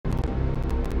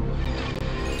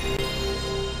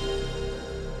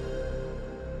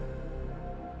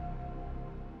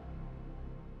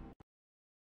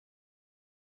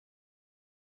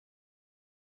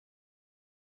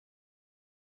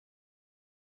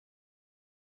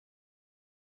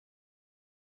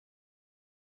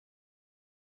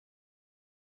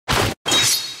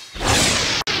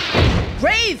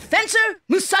Brave fencer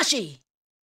Musashi!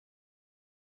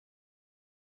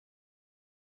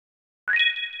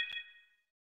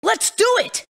 Let's do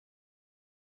it!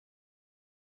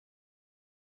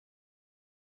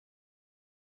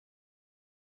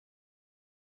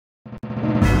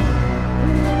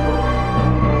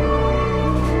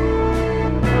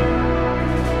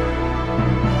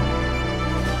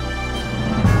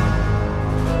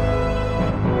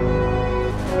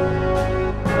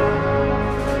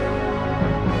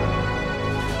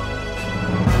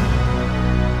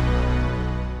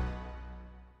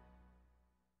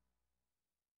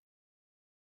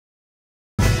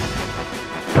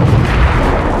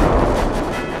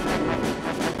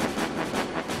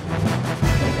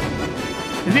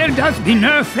 There doth be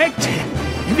no effect.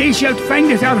 They shall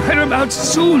find us our whereabouts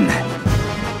soon.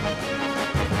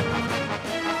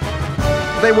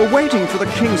 They were waiting for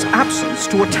the king's absence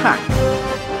to attack.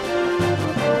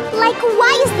 Like,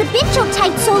 why is the Bincho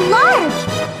type so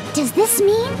large? Does this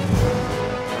mean?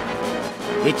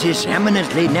 It is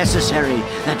eminently necessary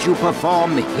that you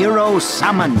perform Hero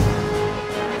Summon.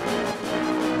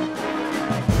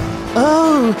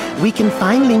 Oh, we can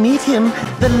finally meet him,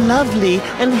 the lovely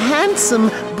and handsome,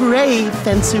 brave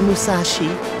fencer Musashi.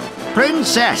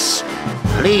 Princess,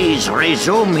 please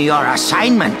resume your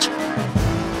assignment.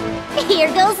 Here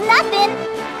goes nothing.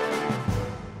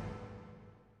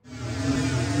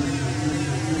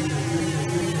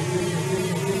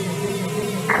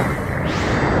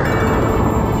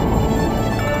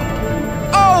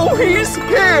 Oh, he's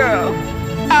here!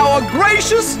 Our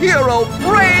gracious hero,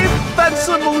 brave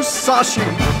fencer Musashi!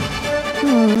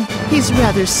 He's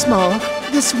rather small.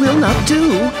 This will not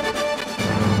do.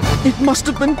 It must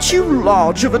have been too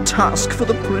large of a task for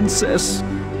the princess.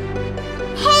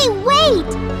 Hey, wait!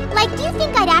 Like, do you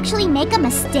think I'd actually make a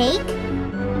mistake?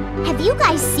 Have you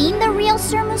guys seen the real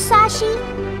Sir Musashi?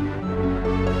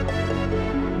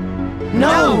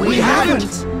 No, we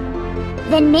haven't.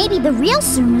 Then maybe the real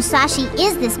Sir Musashi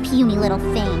is this puny little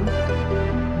thing.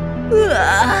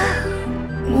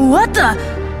 What the?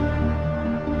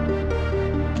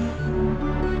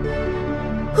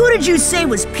 Who did you say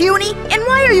was puny? And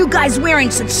why are you guys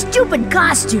wearing such stupid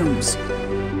costumes?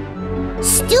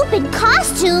 Stupid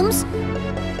costumes?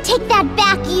 Take that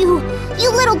back, you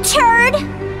little turd!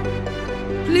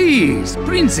 Please,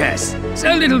 princess,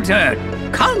 Sir Little Turd,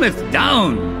 calmeth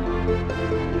down.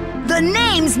 The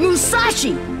name's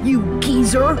Musashi, you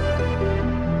geezer!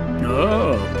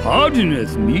 Oh,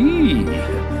 pardoneth me.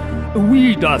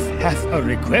 We doth have a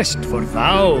request for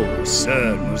thou,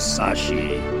 Sir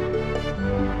Musashi.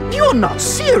 You're not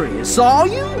serious, are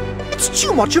you? It's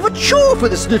too much of a chore for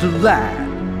this little lad.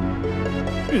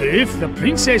 If the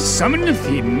princess summoneth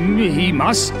him, he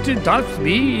must doth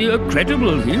be a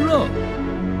credible hero.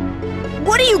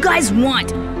 What do you guys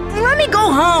want? Let me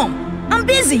go home. I'm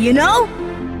busy, you know?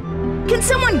 Can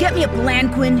someone get me a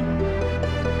palanquin?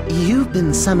 You've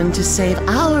been summoned to save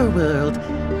our world,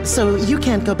 so you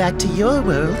can't go back to your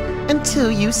world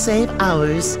until you save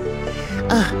ours.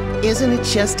 Isn't it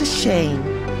just a shame?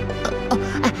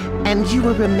 And you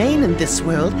will remain in this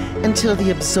world until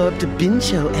the absorbed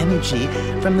Bincho energy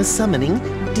from the summoning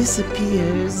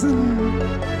disappears.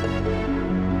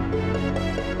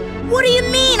 What do you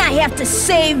mean I have to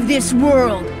save this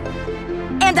world?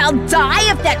 And I'll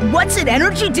die if that what's-it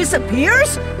energy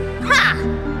disappears? Ha!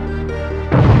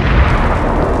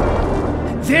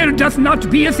 There doth not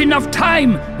beeth enough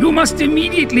time. You must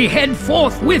immediately head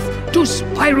forthwith to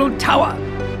Spiral Tower.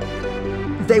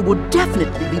 They would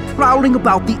definitely be prowling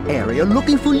about the area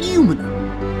looking for Lumina.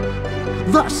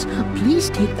 Thus, please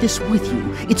take this with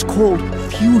you. It's called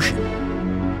Fusion.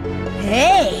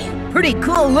 Hey, pretty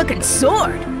cool-looking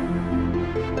sword.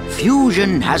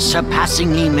 Fusion has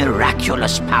surpassingly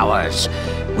miraculous powers.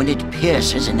 When it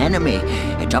pierces an enemy,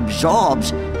 it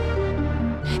absorbs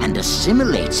and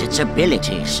assimilates its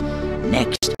abilities.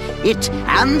 Next, it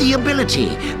and the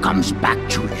ability comes back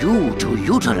to you to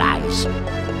utilize.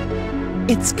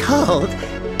 It's called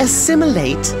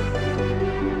Assimilate.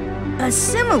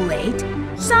 Assimilate?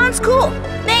 Sounds cool.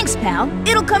 Thanks, pal.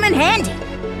 It'll come in handy.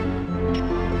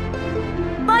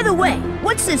 By the way,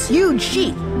 what's this huge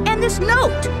sheath and this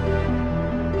note?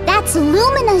 That's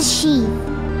Lumina's sheath.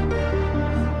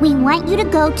 We want you to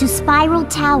go to Spiral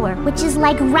Tower, which is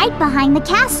like right behind the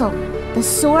castle. The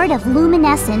Sword of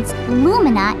Luminescence,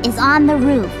 Lumina, is on the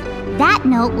roof. That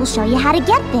note will show you how to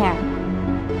get there.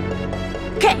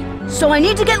 Okay, so I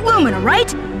need to get Lumina,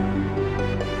 right?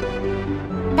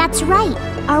 That's right.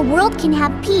 Our world can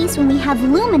have peace when we have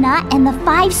Lumina and the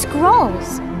 5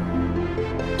 scrolls.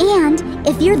 And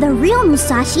if you're the real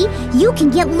Musashi, you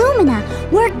can get Lumina.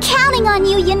 We're counting on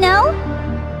you, you know?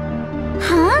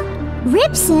 Huh?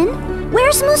 Ribson?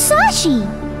 Where's Musashi?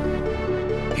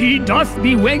 He doth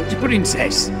be waked,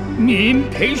 princess.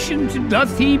 Impatient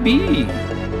doth he be.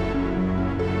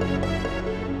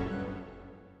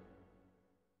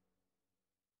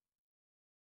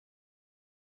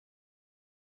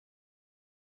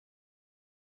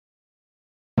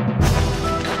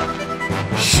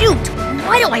 Shoot!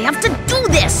 Why do I have to do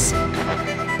this?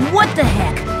 What the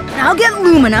heck? I'll get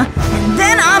Lumina, and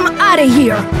then I'm out of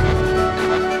here!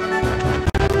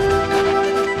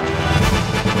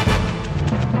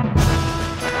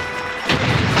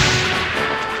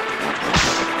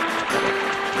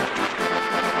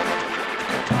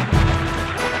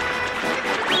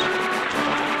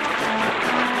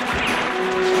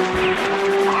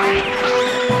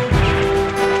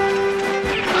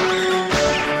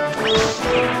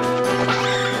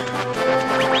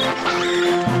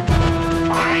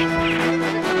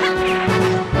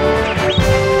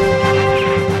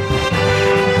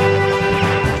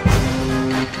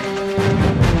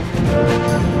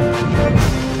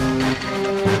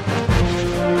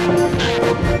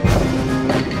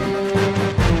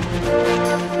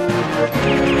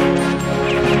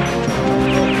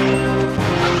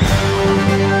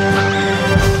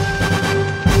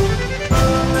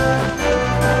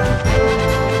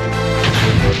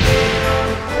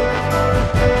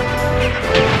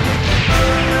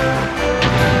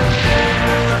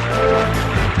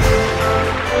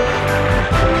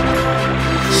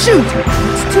 Shoot!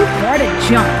 It's too far to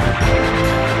jump.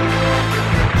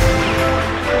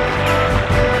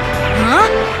 Huh?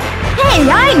 Hey,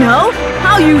 I know!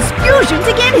 I'll use fusion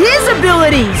to get his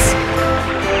abilities!